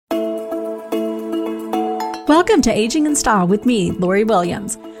Welcome to Aging in Style with me, Lori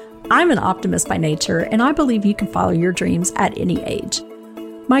Williams. I'm an optimist by nature, and I believe you can follow your dreams at any age.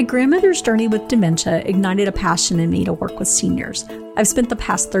 My grandmother's journey with dementia ignited a passion in me to work with seniors. I've spent the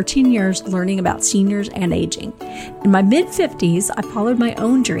past 13 years learning about seniors and aging. In my mid-50s, I followed my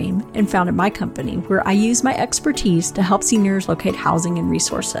own dream and founded my company, where I use my expertise to help seniors locate housing and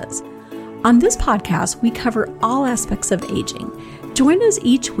resources. On this podcast, we cover all aspects of aging. Join us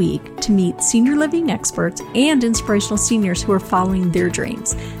each week to meet senior living experts and inspirational seniors who are following their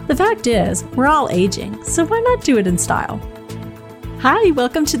dreams. The fact is, we're all aging, so why not do it in style? Hi,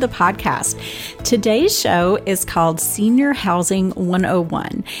 welcome to the podcast. Today's show is called Senior Housing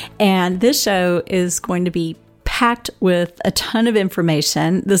 101, and this show is going to be packed with a ton of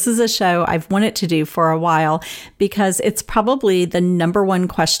information. This is a show I've wanted to do for a while because it's probably the number one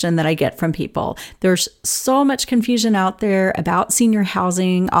question that I get from people. There's so much confusion out there about senior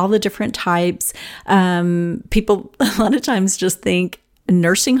housing, all the different types. People a lot of times just think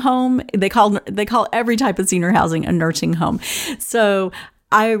nursing home. They call every type of senior housing a nursing home. So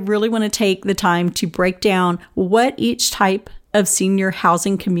I really want to take the time to break down what each type of senior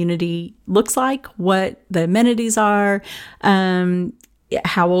housing community looks like, what the amenities are,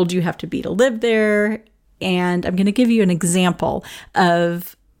 how old you have to be to live there. And I'm going to give you an example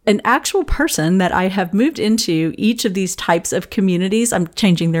of an actual person that I have moved into each of these types of communities. I'm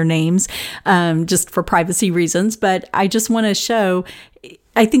changing their names just for privacy reasons, but I just want to show,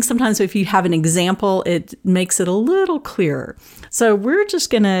 I think sometimes if you have an example, it makes it a little clearer. So we're just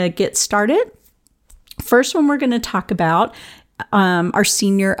going to get started. First one we're going to talk about are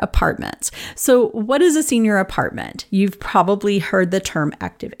senior apartments. So what is a senior apartment? You've probably heard the term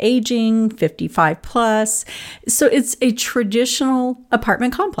active aging, 55 plus. So it's a traditional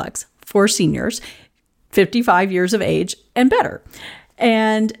apartment complex for seniors, 55 years of age and better.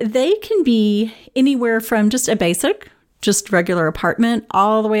 And they can be anywhere from just a basic, just regular apartment,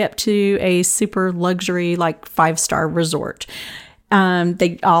 all the way up to a super luxury, like 5-star resort.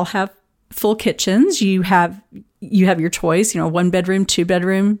 They all have full kitchens. You have your choice, 1 bedroom, 2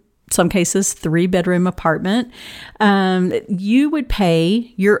 bedroom, some cases 3 bedroom apartment. You would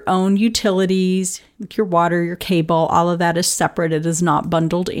pay your own utilities, your water, your cable, all of that is separate. It is not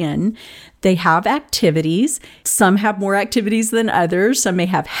bundled in. They have activities. Some have more activities than others. Some may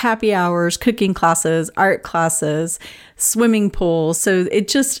have happy hours, cooking classes, art classes, swimming pools. So it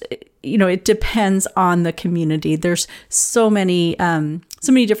just, it depends on the community. There's so many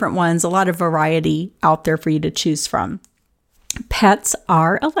different ones, a lot of variety out there for you to choose from. Pets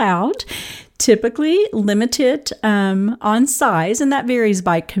are allowed, typically limited on size, and that varies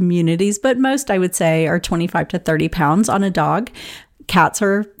by communities, but most I would say are 25 to 30 pounds on a dog. Cats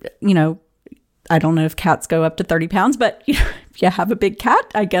are, I don't know if cats go up to 30 pounds, but if you have a big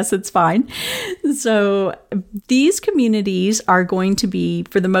cat, I guess it's fine. So these communities are going to be,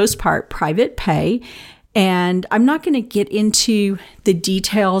 for the most part, private pay. And I'm not going to get into the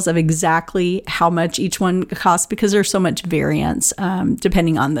details of exactly how much each one costs because there's so much variance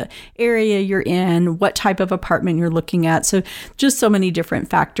depending on the area you're in, what type of apartment you're looking at. So just so many different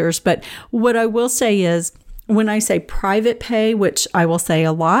factors. But what I will say is, when I say private pay, which I will say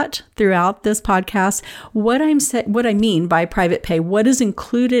a lot throughout this podcast, what I mean by private pay, what is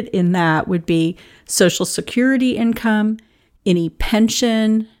included in that would be Social Security income, any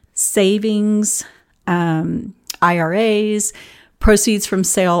pension, savings, IRAs, proceeds from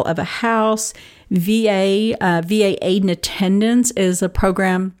sale of a house, VA Aid and Attendance is a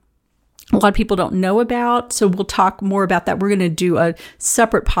program a lot of people don't know about. So we'll talk more about that. We're going to do a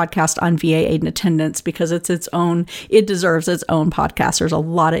separate podcast on VA Aid and Attendance because it deserves its own podcast. There's a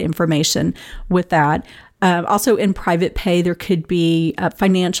lot of information with that. Also in private pay, there could be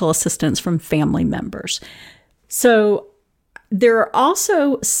financial assistance from family members. So there are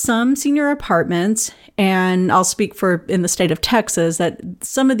also some senior apartments, and I'll speak for in the state of Texas, that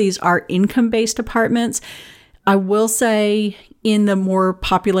some of these are income-based apartments. I will say in the more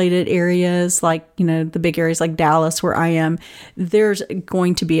populated areas, like, the big areas like Dallas, where I am, there's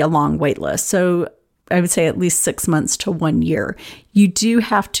going to be a long wait list. So I would say at least 6 months to 1 year. You do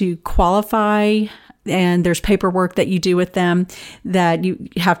have to qualify, and there's paperwork that you do with them that you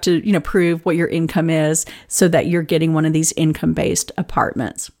have to, prove what your income is so that you're getting one of these income-based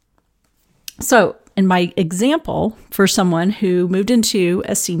apartments. So in my example for someone who moved into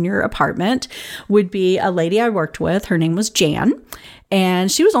a senior apartment would be a lady I worked with. Her name was Jan,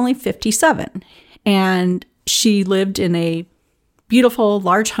 and she was only 57, and she lived in a beautiful,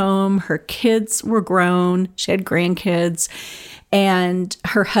 large home. Her kids were grown. She had grandkids. and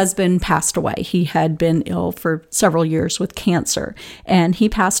her husband passed away. He had been ill for several years with cancer, and he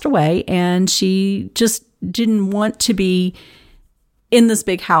passed away, and she just didn't want to be in this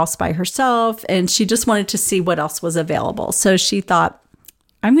big house by herself, and she just wanted to see what else was available. So she thought,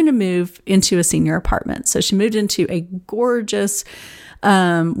 I'm going to move into a senior apartment. So she moved into a gorgeous,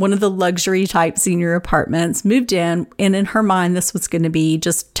 one of the luxury type senior apartments, moved in, and in her mind, this was going to be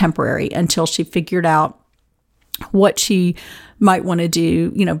just temporary until she figured out what she might want to do,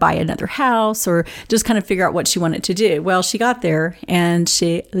 buy another house or just kind of figure out what she wanted to do. Well, she got there and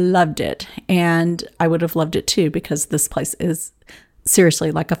she loved it. And I would have loved it too, because this place is seriously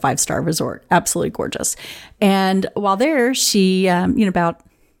like a 5-star resort. Absolutely gorgeous. And while there, she, about,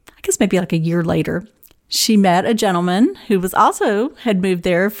 I guess maybe like a year later, she met a gentleman who was also had moved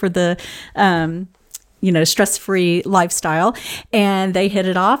there for the, stress-free lifestyle. And they hit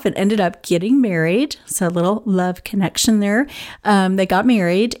it off and ended up getting married. So a little love connection there. They got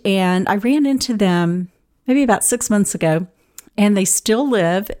married, and I ran into them maybe about 6 months ago. And they still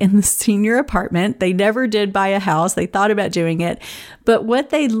live in the senior apartment. They never did buy a house. They thought about doing it. But what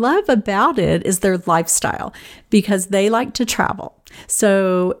they love about it is their lifestyle, because they like to travel.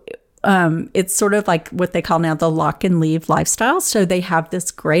 So it's sort of like what they call now the lock and leave lifestyle. So they have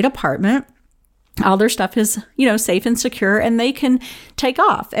this great apartment. All their stuff is, safe and secure, and they can take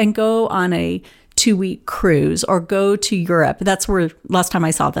off and go on a 2-week cruise or go to Europe. That's where, last time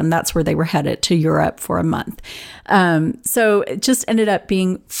I saw them, that's where they were headed, to Europe for a month. So it just ended up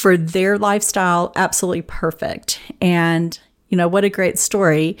being, for their lifestyle, absolutely perfect. And, what a great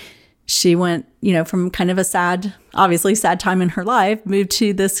story. She went, from kind of a obviously sad time in her life, moved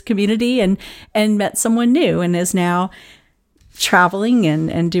to this community and met someone new, and is now traveling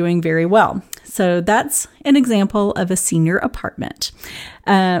and doing very well. So that's an example of a senior apartment.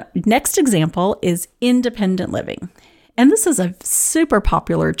 Next example is independent living. And this is a super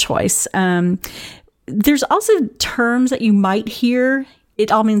popular choice. There's also terms that you might hear.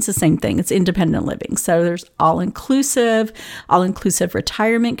 It all means the same thing. It's independent living. So there's all-inclusive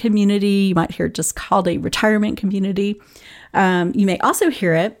retirement community. You might hear it just called a retirement community. You may also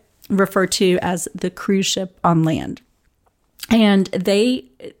hear it referred to as the cruise ship on land. And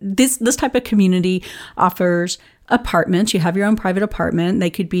this type of community offers apartments. You have your own private apartment. They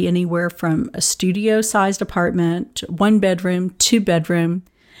could be anywhere from a studio-sized apartment, 1 bedroom, 2 bedroom.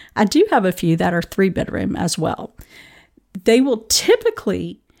 I do have a few that are 3 bedroom as well. They will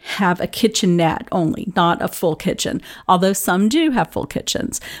typically have a kitchenette only, not a full kitchen, although some do have full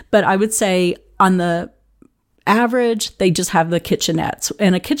kitchens. But I would say on the average, they just have the kitchenettes.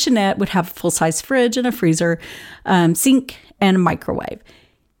 And a kitchenette would have a full-size fridge and a freezer, sink, and a microwave.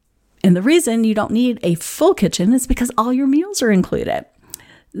 And the reason you don't need a full kitchen is because all your meals are included.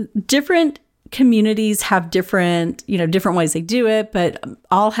 Different communities have different ways they do it, but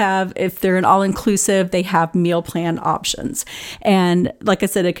all have, if they're an all-inclusive, they have meal plan options. And like I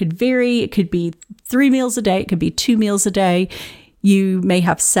said, it could vary. It could be 3 meals a day. It could be 2 meals a day. You may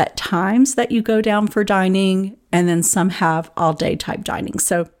have set times that you go down for dining, and then some have all-day type dining.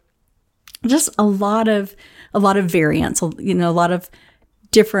 So just a lot of variance, a lot of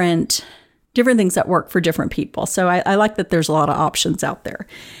different things that work for different people. So I like that there's a lot of options out there.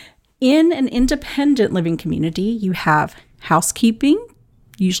 In an independent living community, you have housekeeping,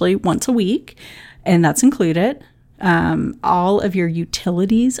 usually once a week, and that's included. All of your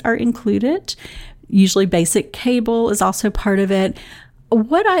utilities are included. Usually basic cable is also part of it.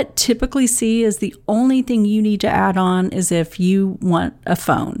 What I typically see is the only thing you need to add on is if you want a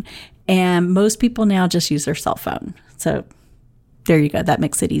phone. And most people now just use their cell phone. So there you go. That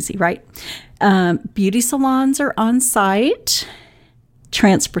makes it easy, right? Beauty salons are on site.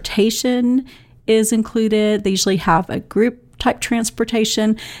 Transportation is included. They usually have a group type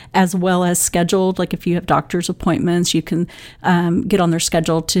transportation as well as scheduled. Like if you have doctor's appointments, you can get on their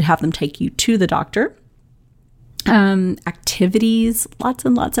schedule to have them take you to the doctor. Activities, lots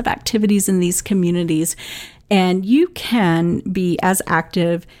and lots of activities in these communities. And you can be as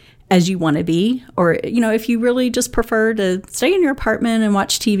active as you want to be, or, if you really just prefer to stay in your apartment and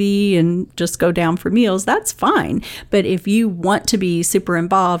watch TV and just go down for meals, that's fine. But if you want to be super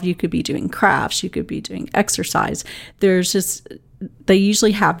involved, you could be doing crafts, you could be doing exercise. They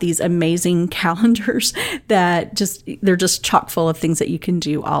usually have these amazing calendars that they're just chock full of things that you can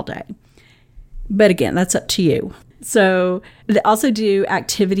do all day. But again, that's up to you. So they also do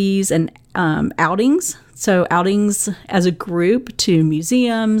activities and outings. So outings as a group to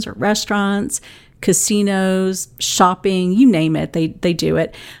museums or restaurants, casinos, shopping, you name it, they do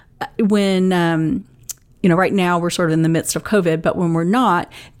it. When, right now we're sort of in the midst of COVID, but when we're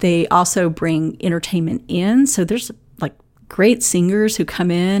not, they also bring entertainment in. So there's like great singers who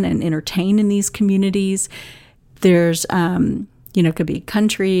come in and entertain in these communities. There's, could be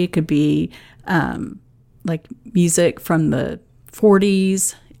country, it could be like music from the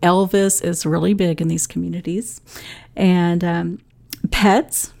 40s. Elvis is really big in these communities. And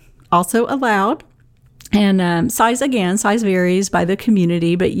pets also allowed. And size varies by the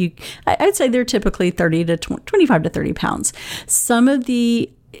community, but I'd say they're typically 25 to 30 pounds. Some of the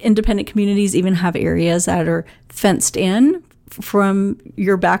independent communities even have areas that are fenced in from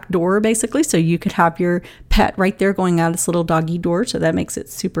your back door, basically. So you could have your pet right there going out its little doggy door. So that makes it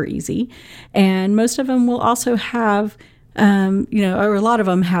super easy. And most of them will also have, or a lot of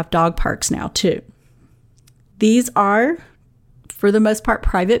them have dog parks now too. These are, for the most part,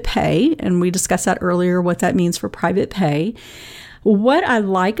 private pay. And we discussed that earlier, what that means for private pay. What I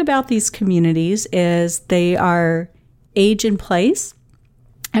like about these communities is they are age in place.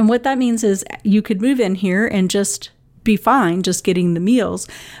 And what that means is you could move in here and just be fine just getting the meals,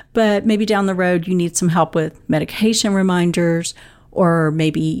 but maybe down the road you need some help with medication reminders, or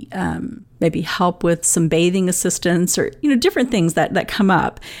maybe help with some bathing assistance, or different things that come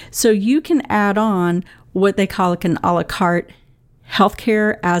up. So you can add on what they call like an a la carte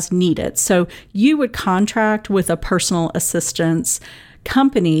healthcare as needed. So you would contract with a personal assistance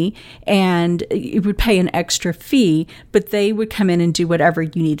company and you would pay an extra fee, but they would come in and do whatever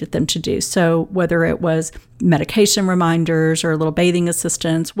you needed them to do. So whether it was medication reminders or a little bathing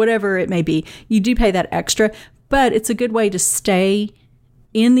assistance, whatever it may be, you do pay that extra, but it's a good way to stay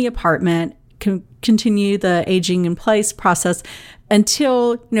in the apartment, continue the aging in place process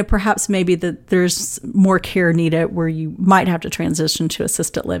until, perhaps maybe that there's more care needed where you might have to transition to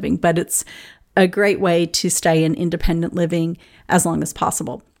assisted living. But it's a great way to stay in independent living as long as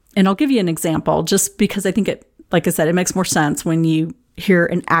possible. And I'll give you an example just because I think it, like I said, it makes more sense when you hear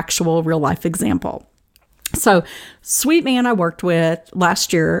an actual real life example. So sweet man I worked with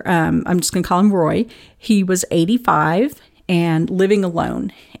last year, I'm just going to call him Roy. He was 85 and living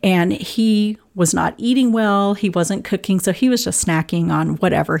alone, and he was not eating well. He wasn't cooking. So he was just snacking on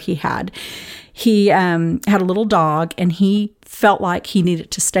whatever he had. He had a little dog, and he felt like he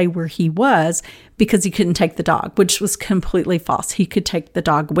needed to stay where he was because he couldn't take the dog, which was completely false. He could take the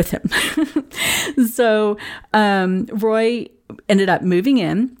dog with him. So Roy ended up moving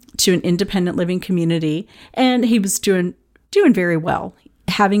in to an independent living community, and he was doing very well,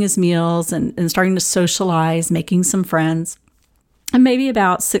 having his meals and starting to socialize, making some friends. And maybe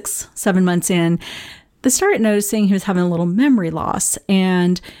about 6-7 months in, they started noticing he was having a little memory loss,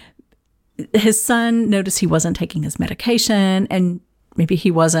 and his son noticed he wasn't taking his medication, and maybe he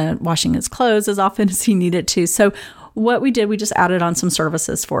wasn't washing his clothes as often as he needed to. So what we did, we just added on some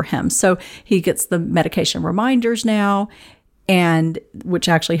services for him. So he gets the medication reminders now, and which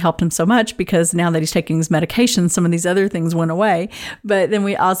actually helped him so much because now that he's taking his medication, some of these other things went away. But then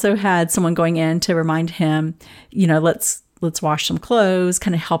we also had someone going in to remind him, let's wash some clothes,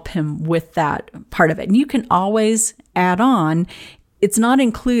 kind of help him with that part of it. And you can always add on. It's not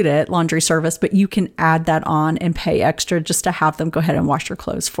included, laundry service, but you can add that on and pay extra just to have them go ahead and wash your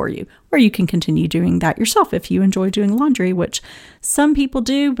clothes for you. Or you can continue doing that yourself if you enjoy doing laundry, which some people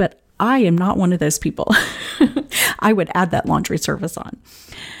do, but I am not one of those people. I would add that laundry service on.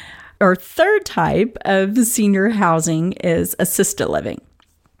 Our third type of senior housing is assisted living.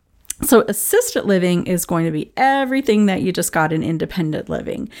 So assisted living is going to be everything that you just got in independent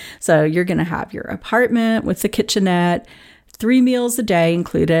living. So you're going to have your apartment with the kitchenette, 3 meals a day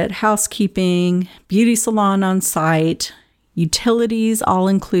included, housekeeping, beauty salon on site, utilities all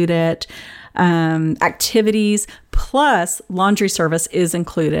included, activities, plus laundry service is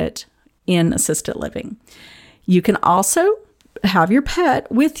included in assisted living. You can also have your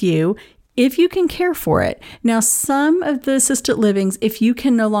pet with you if you can care for it. Now, some of the assisted livings, if you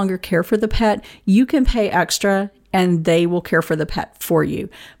can no longer care for the pet, you can pay extra and they will care for the pet for you.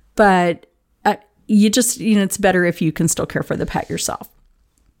 But it's better if you can still care for the pet yourself.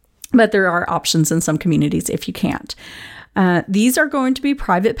 But there are options in some communities if you can't. These are going to be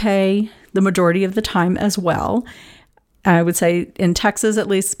private pay the majority of the time as well. I would say in Texas, at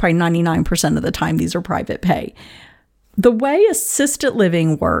least probably 99% of the time, these are private pay. The way assisted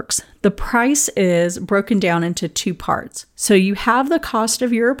living works, the price is broken down into 2 parts. So you have the cost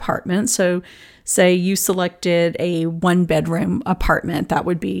of your apartment. So say you selected a 1-bedroom apartment, that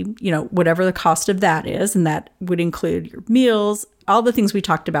would be, whatever the cost of that is. And that would include your meals, all the things we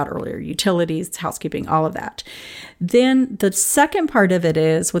talked about earlier, utilities, housekeeping, all of that. Then the second part of it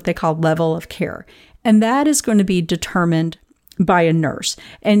is what they call level of care. And that is going to be determined by a nurse.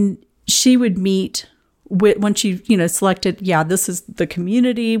 And she would meet once you selected, this is the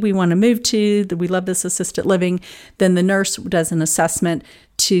community we want to move to, that we love this assisted living, then the nurse does an assessment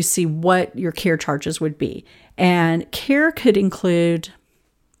to see what your care charges would be. And care could include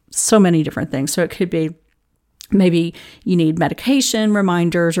so many different things. So it could be maybe you need medication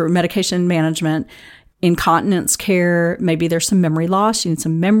reminders or medication management, incontinence care, maybe there's some memory loss, you need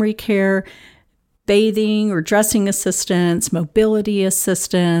some memory care, bathing or dressing assistance, mobility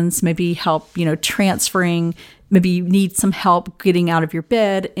assistance, maybe help, transferring, maybe you need some help getting out of your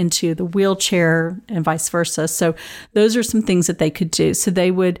bed into the wheelchair and vice versa. So those are some things that they could do. So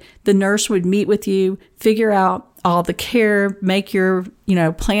the nurse would meet with you, figure out all the care, make your,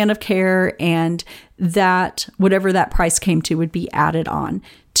 plan of care, and that whatever that price came to would be added on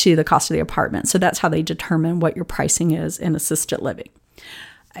to the cost of the apartment. So that's how they determine what your pricing is in assisted living.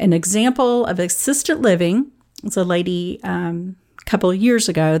 An example of assisted living is a lady a couple of years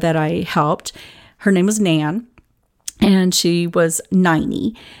ago that I helped. Her name was Nan, and she was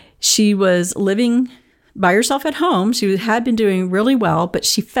 90. She was living by herself at home. She had been doing really well, but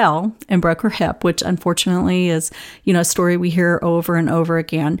she fell and broke her hip, which unfortunately is, a story we hear over and over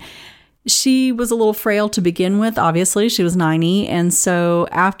again. She was a little frail to begin with, obviously. She was 90. And so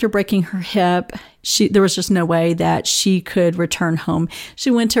after breaking her hip, there was just no way that she could return home.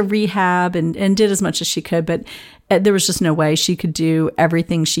 She went to rehab and did as much as she could, but there was just no way she could do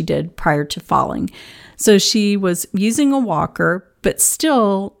everything she did prior to falling. So she was using a walker, but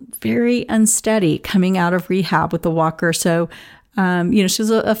still very unsteady coming out of rehab with the walker. So, she was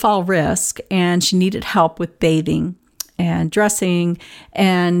a fall risk, and she needed help with bathing and dressing.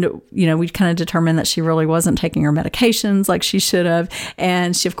 And, we kind of determined that she really wasn't taking her medications like she should have.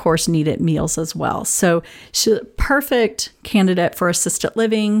 And she, of course, needed meals as well. So she's a perfect candidate for assisted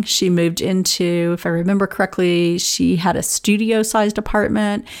living. She moved into, if I remember correctly, she had a studio-sized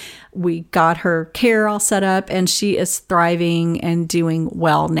apartment. We got her care all set up, and she is thriving and doing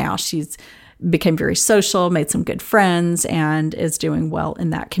well now. She's became very social, made some good friends, and is doing well in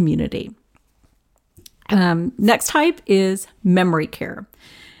that community. Next type is memory care.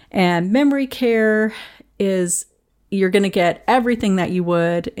 And memory care is, you're going to get everything that you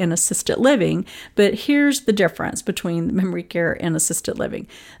would in assisted living, but here's the difference between memory care and assisted living.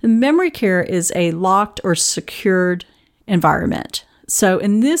 The memory care is a locked or secured environment. So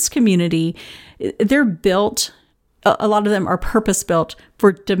in this community, they're built, a lot of them are purpose-built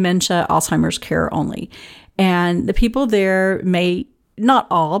for dementia, Alzheimer's care only. And the people there may, not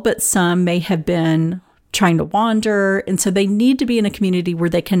all, but some may have been trying to wander. And so they need to be in a community where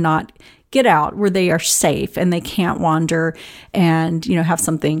they cannot get out, where they are safe and they can't wander and, have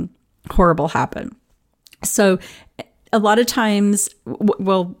something horrible happen. So a lot of times,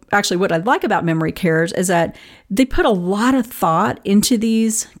 actually what I like about memory cares is that they put a lot of thought into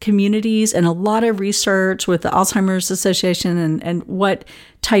these communities and a lot of research with the Alzheimer's Association and what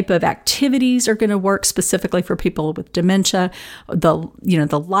type of activities are going to work specifically for people with dementia,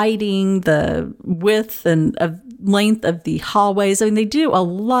 the lighting, the width and length of the hallways. I mean, they do a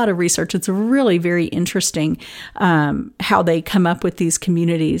lot of research. It's really very interesting how they come up with these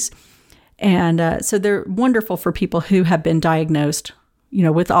communities. And so they're wonderful for people who have been diagnosed,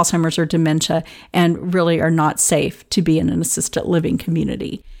 with Alzheimer's or dementia and really are not safe to be in an assisted living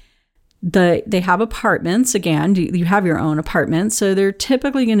community. They have apartments. Again, you have your own apartment. So they're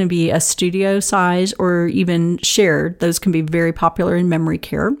typically going to be a studio size or even shared. Those can be very popular in memory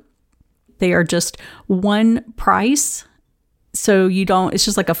care. They are just one price. So it's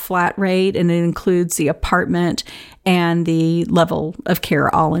just like a flat rate, and it includes the apartment and the level of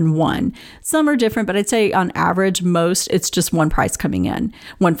care all in one. Some are different, but I'd say on average, it's just one price coming in,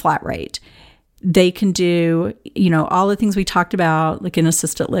 one flat rate. They can do, all the things we talked about, like in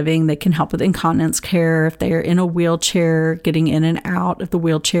assisted living. They can help with incontinence care if they're in a wheelchair, getting in and out of the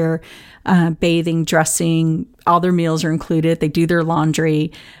wheelchair, bathing, dressing, all their meals are included. They do their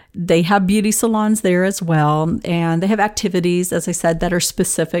laundry. They have beauty salons there as well. And they have activities, as I said, that are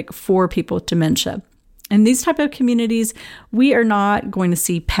specific for people with dementia. In these type of communities, we are not going to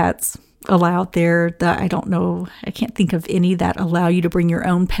see pets allowed there. I don't know, I can't think of any that allow you to bring your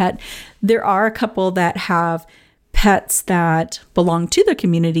own pet. There are a couple that have pets that belong to the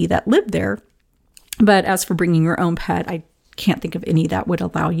community that live there. But as for bringing your own pet, I can't think of any that would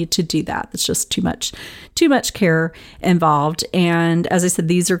allow you to do that. It's just too much care involved. And as I said,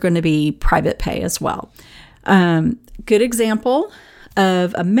 these are going to be private pay as well. Good example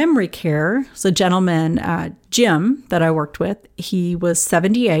of a memory care. So a gentleman, Jim, that I worked with, he was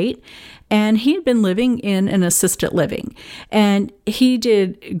 78 and he had been living in an assisted living and he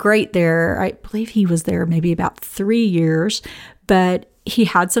did great there. I believe he was there maybe about 3 years, but he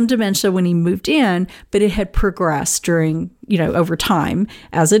had some dementia when he moved in, but it had progressed during, over time,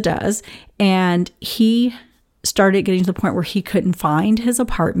 as it does. And he started getting to the point where he couldn't find his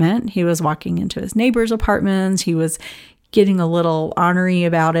apartment. He was walking into his neighbor's apartments. He was getting a little ornery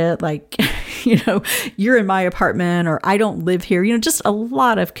about it, like, you're in my apartment, or I don't live here, just a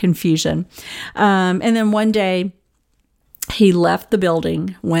lot of confusion. And then one day he left the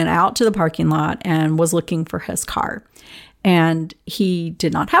building, went out to the parking lot, and was looking for his car. And he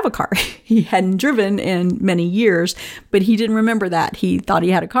did not have a car. He hadn't driven in many years, but he didn't remember that. He thought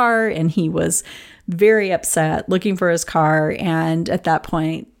he had a car, and he was very upset looking for his car. And at that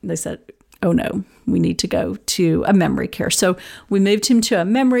point, they said, oh no, we need to go to a memory care. So we moved him to a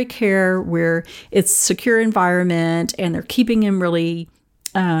memory care where it's a secure environment, and they're keeping him really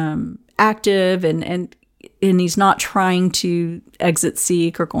active, and he's not trying to exit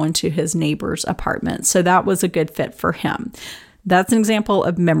seek or go into his neighbor's apartment. So that was a good fit for him. That's an example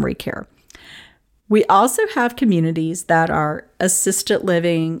of memory care. We also have communities that are assisted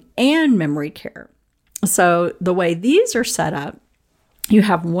living and memory care. So the way these are set up, you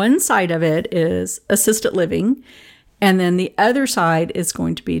have one side of it is assisted living, and then the other side is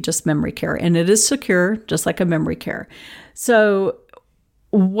going to be just memory care, and it is secure, just like a memory care. So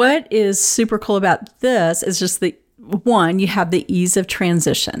what is super cool about this is just you have the ease of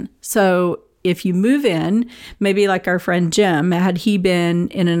transition. So if you move in, maybe like our friend Jim, had he been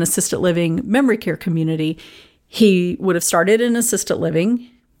in an assisted living memory care community, he would have started in assisted living.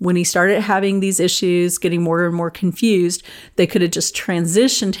 When he started having these issues, getting more and more confused, they could have just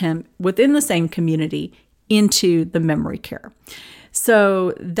transitioned him within the same community into the memory care.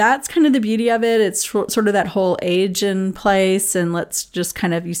 So that's kind of the beauty of it. It's sort of that whole age in place, and let's just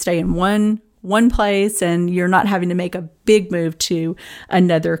you stay in one place, and you're not having to make a big move to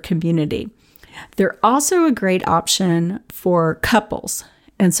another community. They're also a great option for couples.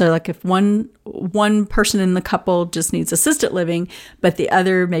 And so like if one person in the couple just needs assisted living, but the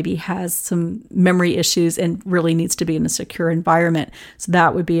other maybe has some memory issues and really needs to be in a secure environment. So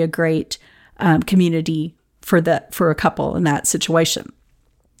that would be a great community for a couple in that situation.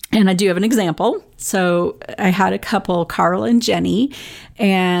 And I do have an example. So I had a couple, Carl and Jenny,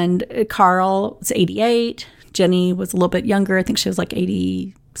 and Carl was 88. Jenny was a little bit younger. I think she was like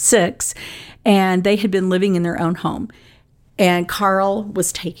 86. And they had been living in their own home. And Carl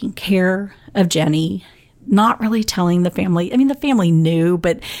was taking care of Jenny, not really telling the family. I mean, the family knew,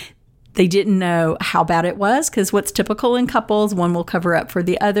 but they didn't know how bad it was, because what's typical in couples, one will cover up for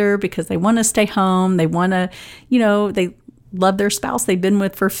the other because they want to stay home. They want to, they love their spouse they've been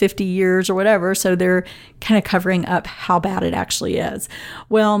with for 50 years or whatever. So they're kind of covering up how bad it actually is.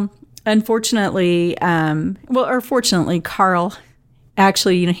 Well, unfortunately, fortunately, Carl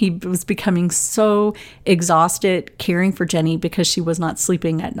actually, he was becoming so exhausted caring for Jenny because she was not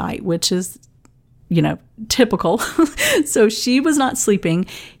sleeping at night, which is, typical. So she was not sleeping.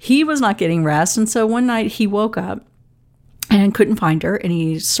 He was not getting rest. And so one night he woke up and couldn't find her, and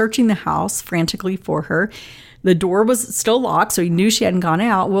he's searching the house frantically for her. The door was still locked, so he knew she hadn't gone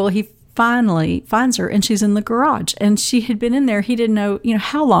out. Well, he finally finds her, and she's in the garage. And she had been in there, he didn't know,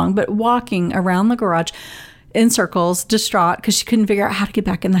 how long, but walking around the garage in circles, distraught because she couldn't figure out how to get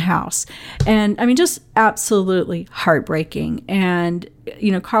back in the house. And I mean, just absolutely heartbreaking. And,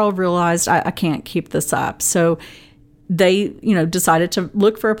 Carl realized I can't keep this up. So they, decided to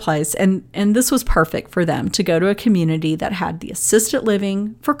look for a place. And this was perfect for them to go to a community that had the assisted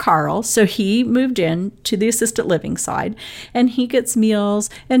living for Carl. So he moved in to the assisted living side, and he gets meals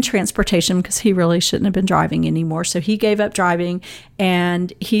and transportation because he really shouldn't have been driving anymore. So he gave up driving,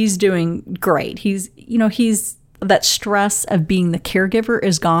 and he's doing great. He's that stress of being the caregiver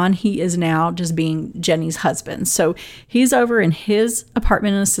is gone. He is now just being Jenny's husband. So he's over in his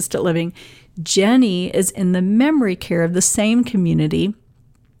apartment in assisted living. Jenny is in the memory care of the same community.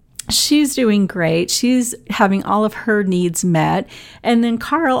 She's doing great. She's having all of her needs met. And then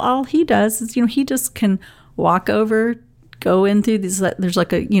Carl, all he does is, he just can walk over, go in through these, there's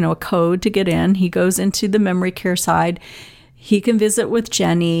like a code to get in. He goes into the memory care side. He can visit with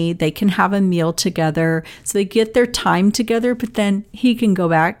Jenny. They can have a meal together. So they get their time together, but then he can go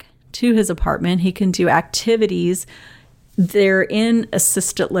back to his apartment. He can do activities. They're in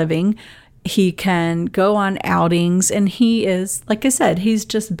assisted living. He can go on outings, and he is, like I said, he's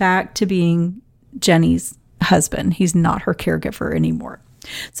just back to being Jenny's husband. He's not her caregiver anymore.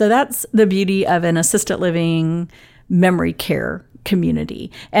 So that's the beauty of an assisted living memory care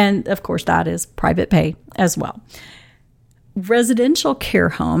community. And of course, that is private pay as well. Residential care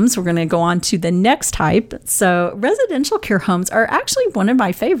homes, we're going to go on to the next type. So residential care homes are actually one of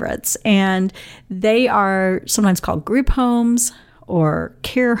my favorites, and they are sometimes called group homes, or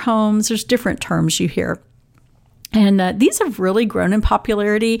care homes. There's different terms you hear. And these have really grown in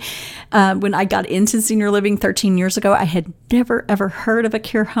popularity. When I got into senior living 13 years ago, I had never, ever heard of a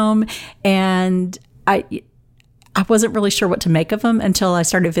care home. And I wasn't really sure what to make of them until I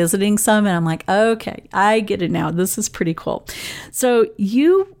started visiting some. And I'm like, okay, I get it now. This is pretty cool. So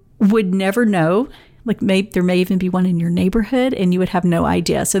you would never know. Like there may even be one in your neighborhood and you would have no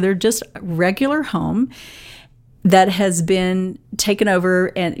idea. So they're just a regular home that has been taken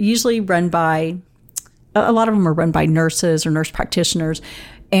over and usually run by, a lot of them are run by nurses or nurse practitioners,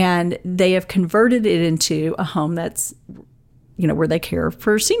 and they have converted it into a home that's, where they care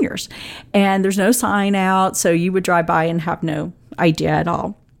for seniors. And there's no sign out, so you would drive by and have no idea at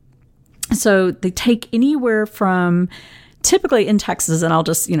all. So they take anywhere from, typically in Texas, and I'll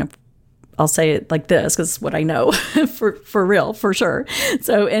just, I'll say it like this because it's what I know for real, for sure.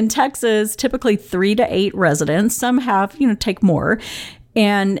 So in Texas, typically 3 to 8 residents. Some have, take more.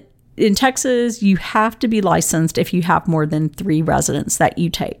 And in Texas, you have to be licensed if you have more than 3 residents that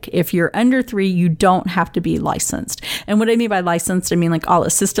you take. If you're under 3, you don't have to be licensed. And what I mean by licensed, I mean like all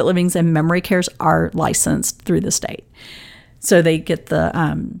assisted livings and memory cares are licensed through the state. So they get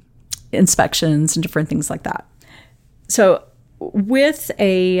the inspections and different things like that. So with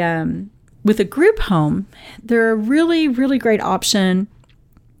a group home, they're a really, really great option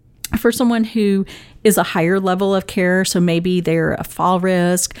for someone who is a higher level of care. So maybe they're a fall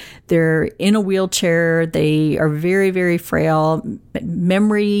risk, they're in a wheelchair, they are very, very frail,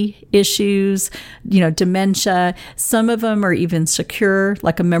 memory issues, dementia. Some of them are even secure,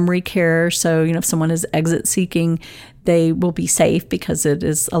 like a memory care. So, if someone is exit seeking, they will be safe because it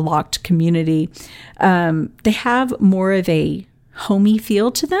is a locked community. They have more of a homey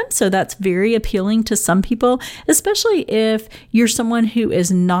feel to them. So that's very appealing to some people, especially if you're someone who is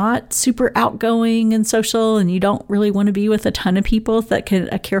not super outgoing and social and you don't really want to be with a ton of people.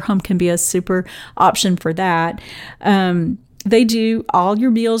 A care home can be a super option for that. They do, all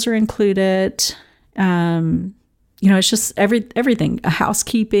your meals are included. It's just everything,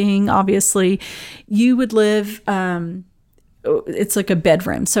 housekeeping, obviously. You would live, it's like a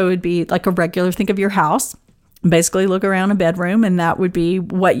bedroom. So it would be like a regular, think of your house. Basically look around a bedroom and that would be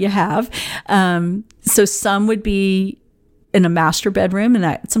what you have. So some would be in a master bedroom, and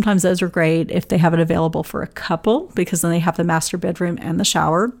that sometimes those are great if they have it available for a couple, because then they have the master bedroom and the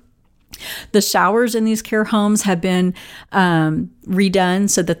shower. The showers in these care homes have been redone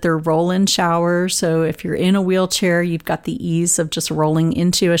so that they're roll-in showers. So if you're in a wheelchair, you've got the ease of just rolling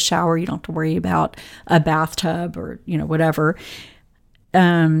into a shower. You don't have to worry about a bathtub or, whatever.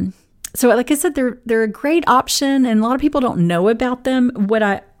 So like I said, they're a great option, and a lot of people don't know about them. What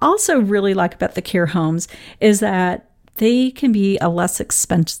I also really like about the care homes is that they can be a less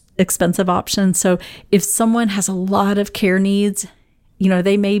expensive option. So if someone has a lot of care needs,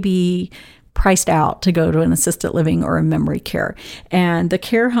 they may be priced out to go to an assisted living or a memory care. And the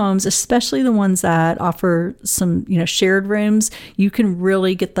care homes, especially the ones that offer some, shared rooms, you can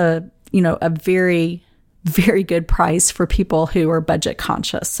really get a very, very good price for people who are budget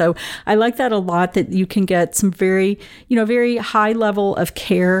conscious. So I like that a lot, that you can get some very, very high level of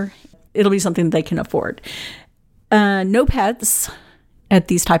care. It'll be something that they can afford. No pets at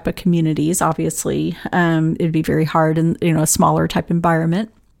these type of communities, obviously. It'd be very hard in, a smaller type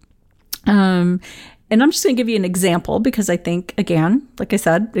environment. And I'm just going to give you an example because I think, again, like I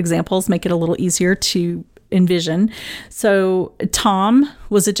said, examples make it a little easier to envision. So Tom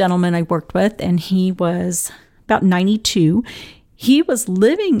was a gentleman I worked with, and he was about 92. He was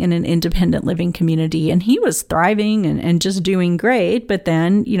living in an independent living community, and he was thriving and just doing great. But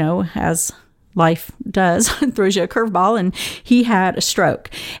then, as life does, throws you a curveball, and he had a stroke.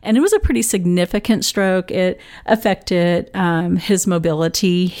 And it was a pretty significant stroke. It affected his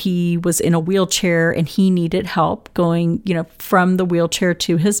mobility. He was in a wheelchair, and he needed help going, from the wheelchair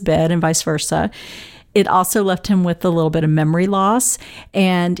to his bed and vice versa. It also left him with a little bit of memory loss,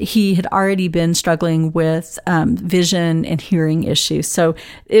 and he had already been struggling with vision and hearing issues. So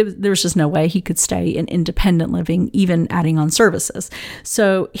there was just no way he could stay in independent living, even adding on services.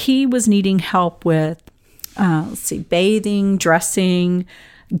 So he was needing help with, bathing, dressing,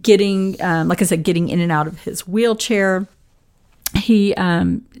 getting, like I said, getting in and out of his wheelchair. He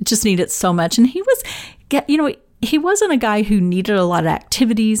just needed so much, and he was, he wasn't a guy who needed a lot of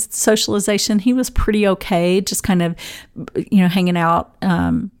activities, socialization. He was pretty okay, just kind of, hanging out,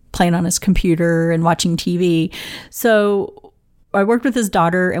 playing on his computer and watching TV. So I worked with his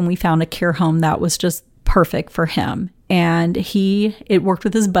daughter, and we found a care home that was just perfect for him. And it worked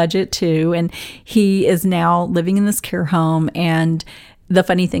with his budget too. And he is now living in this care home, and The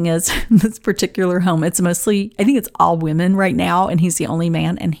funny thing is, this particular home, it's mostly, I think it's all women right now, and he's the only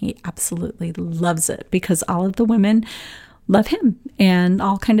man, and he absolutely loves it because all of the women love him and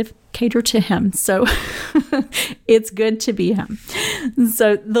all kind of cater to him. So it's good to be him.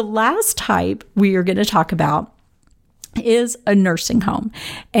 So the last type we are going to talk about is a nursing home.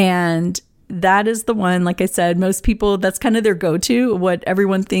 And that is the one, like I said, most people, that's kind of their go-to, what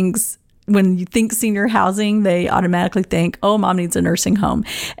everyone thinks. When you think senior housing, they automatically think, oh, mom needs a nursing home.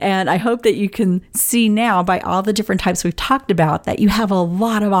 And I hope that you can see now by all the different types we've talked about that you have a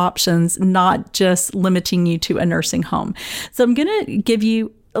lot of options, not just limiting you to a nursing home. So I'm going to give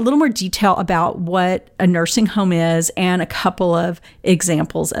you a little more detail about what a nursing home is and a couple of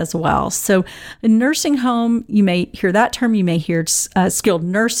examples as well. So a nursing home, you may hear that term, you may hear skilled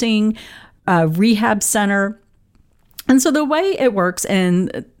nursing, rehab center. And so the way it works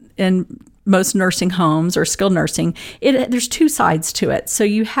in most nursing homes or skilled nursing, there's two sides to it. So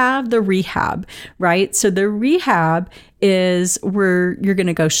you have the rehab, right? So the rehab is where you're going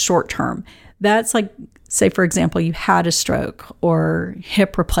to go short term. That's like, say, for example, you had a stroke or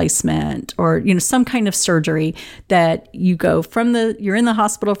hip replacement or, some kind of surgery that you go you're in the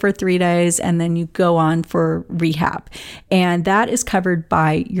hospital for 3 days and then you go on for rehab. And that is covered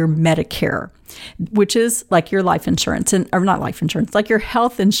by your Medicare, which is like your life insurance or not life insurance, like your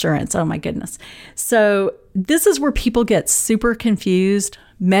health insurance. Oh my goodness. So this is where people get super confused,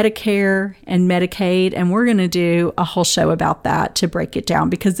 Medicare and Medicaid, and we're going to do a whole show about that to break it down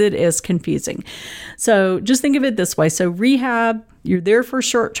because it is confusing. So just think of it this way. So rehab, you're there for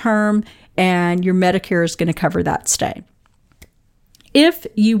short term and your Medicare is going to cover that stay. If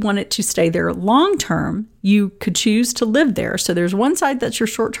you wanted to stay there long term, you could choose to live there. So there's one side that's your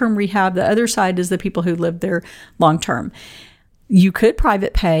short-term rehab. The other side is the people who live there long term. You could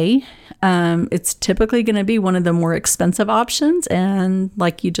private pay. It's typically going to be one of the more expensive options. And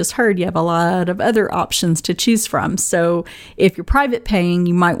like you just heard, you have a lot of other options to choose from. So if you're private paying,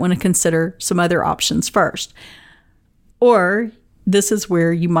 you might want to consider some other options first. Or this is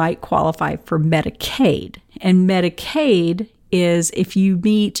where you might qualify for Medicaid. And Medicaid is if you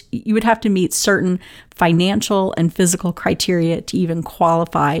would have to meet certain financial and physical criteria to even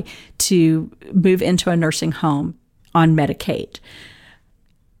qualify to move into a nursing home on Medicaid.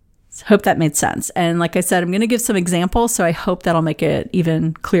 So hope that made sense. And like I said, I'm going to give some examples, so I hope that'll make it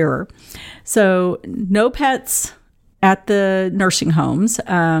even clearer. So no pets at the nursing homes.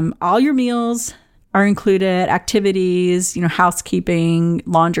 All your meals are included, activities, housekeeping,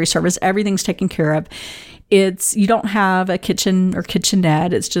 laundry service, everything's taken care of. You don't have a kitchen or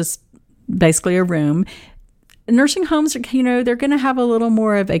kitchenette. It's just basically a room. Nursing homes, they're going to have a little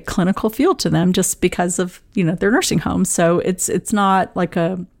more of a clinical feel to them just because of, they're nursing homes. So it's not like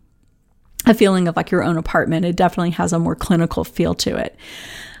a feeling of like your own apartment. It definitely has a more clinical feel to it.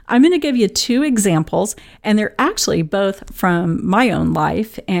 I'm going to give you 2 examples, and they're actually both from my own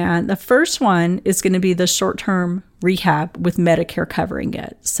life. And the first one is going to be the short-term rehab with Medicare covering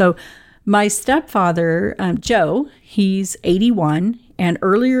it. So my stepfather, Joe, he's 81, and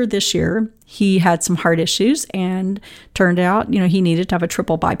earlier this year, he had some heart issues and turned out, he needed to have a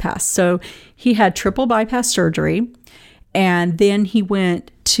triple bypass. So he had triple bypass surgery, and then he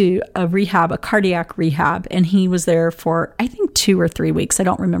went to a cardiac rehab, and he was there for, I think, 2 or 3 weeks. I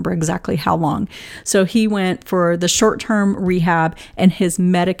don't remember exactly how long. So he went for the short-term rehab, and his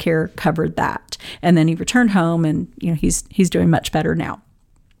Medicare covered that. And then he returned home, and, he's doing much better now.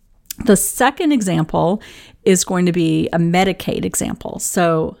 The second example is going to be a Medicaid example.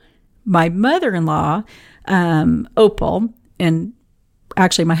 So my mother-in-law, Opal, and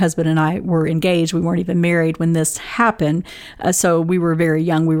actually my husband and I were engaged. We weren't even married when this happened. So we were very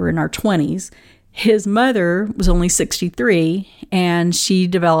young. We were in our 20s. His mother was only 63, and she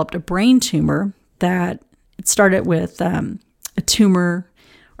developed a brain tumor that it started with a tumor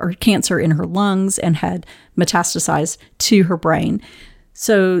or cancer in her lungs and had metastasized to her brain.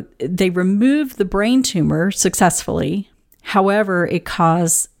 So they removed the brain tumor successfully. However, it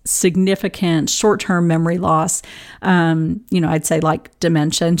caused significant short-term memory loss. I'd say like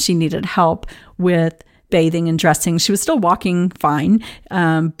dementia, and she needed help with bathing and dressing. She was still walking fine,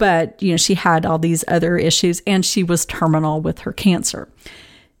 but she had all these other issues, and she was terminal with her cancer.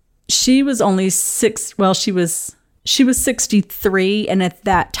 She was only she was 63, and at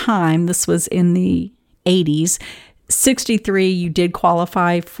that time, this was in the 80s, 63, you did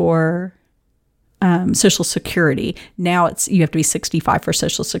qualify for Social Security. Now you have to be 65 for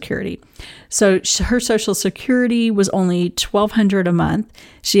Social Security. So her Social Security was only $1,200 a month.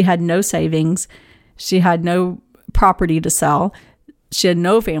 She had no savings. She had no property to sell. She had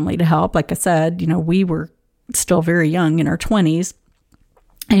no family to help. Like I said, we were still very young in our 20s.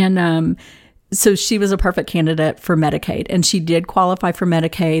 And so she was a perfect candidate for Medicaid, and she did qualify for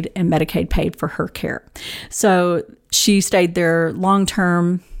Medicaid, and Medicaid paid for her care. So she stayed there long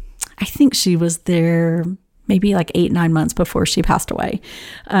term. I think she was there maybe like 8-9 months before she passed away.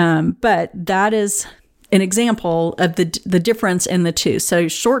 But that is an example of the difference in the two. So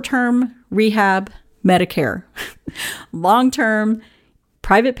short-term rehab, Medicare, long-term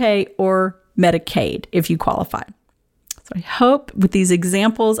private pay or Medicaid if you qualify. So I hope with these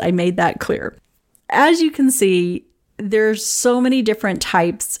examples, I made that clear. As you can see, there's so many different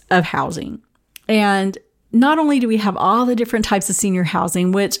types of housing. And not only do we have all the different types of senior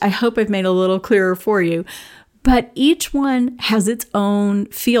housing, which I hope I've made a little clearer for you, but each one has its own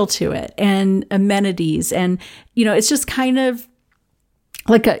feel to it and amenities. And, it's just kind of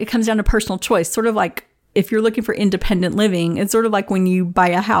like it comes down to personal choice, sort of like if you're looking for independent living, it's sort of like when you buy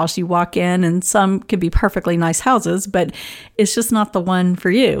a house, you walk in and some could be perfectly nice houses, but it's just not the one for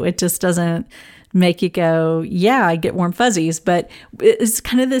you. It just doesn't make you go, yeah, I get warm fuzzies. But it's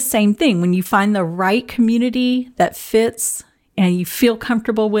kind of the same thing. When you find the right community that fits and you feel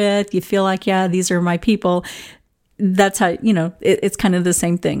comfortable with, you feel like, yeah, these are my people. That's how, it's kind of the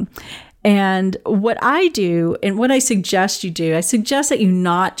same thing. And what I do and what I suggest you do, I suggest that you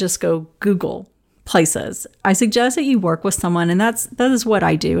not just go Google places. I suggest that you work with someone, and that is what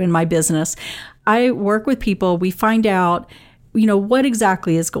I do in my business. I work with people. We find out, what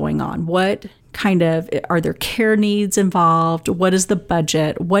exactly is going on. What kind of, are there care needs involved? What is the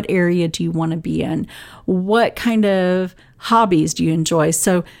budget? What area do you want to be in? What kind of hobbies do you enjoy?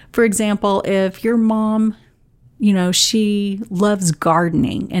 So, for example, if your mom, she loves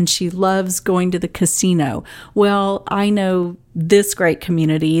gardening and she loves going to the casino. Well, I know this great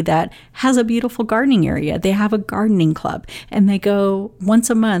community that has a beautiful gardening area. They have a gardening club and they go once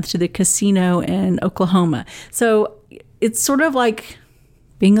a month to the casino in Oklahoma. So it's sort of like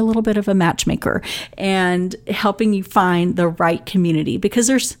being a little bit of a matchmaker and helping you find the right community, because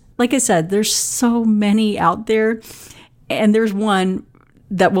there's, like I said, there's so many out there, and there's one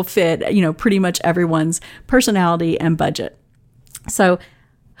that will fit, pretty much everyone's personality and budget. So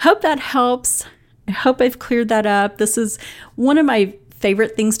hope that helps. I hope I've cleared that up. This is one of my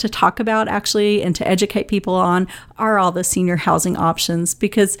favorite things to talk about, actually, and to educate people on are all the senior housing options,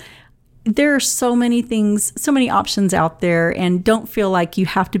 because there are so many things, so many options out there, and don't feel like you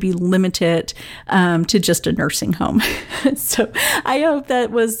have to be limited to just a nursing home. So I hope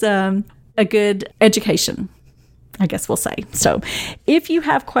that was a good education, I guess we'll say. So if you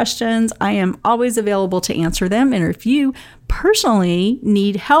have questions, I am always available to answer them. And if you personally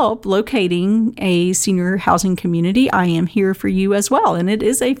need help locating a senior housing community, I am here for you as well. And it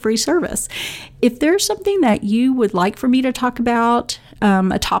is a free service. If there's something that you would like for me to talk about,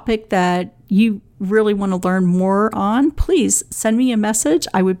 a topic that you really want to learn more on, please send me a message.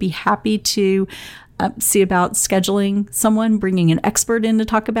 I would be happy to see about scheduling someone, bringing an expert in to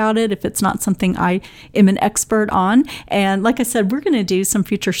talk about it if it's not something I am an expert on. And like I said, we're going to do some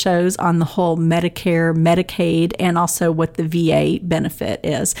future shows on the whole Medicare, Medicaid, and also what the VA benefit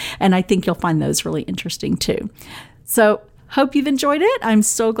is. And I think you'll find those really interesting too. So hope you've enjoyed it. I'm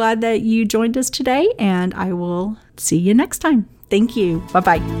so glad that you joined us today, and I will see you next time. Thank you.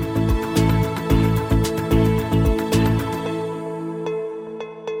 Bye-bye.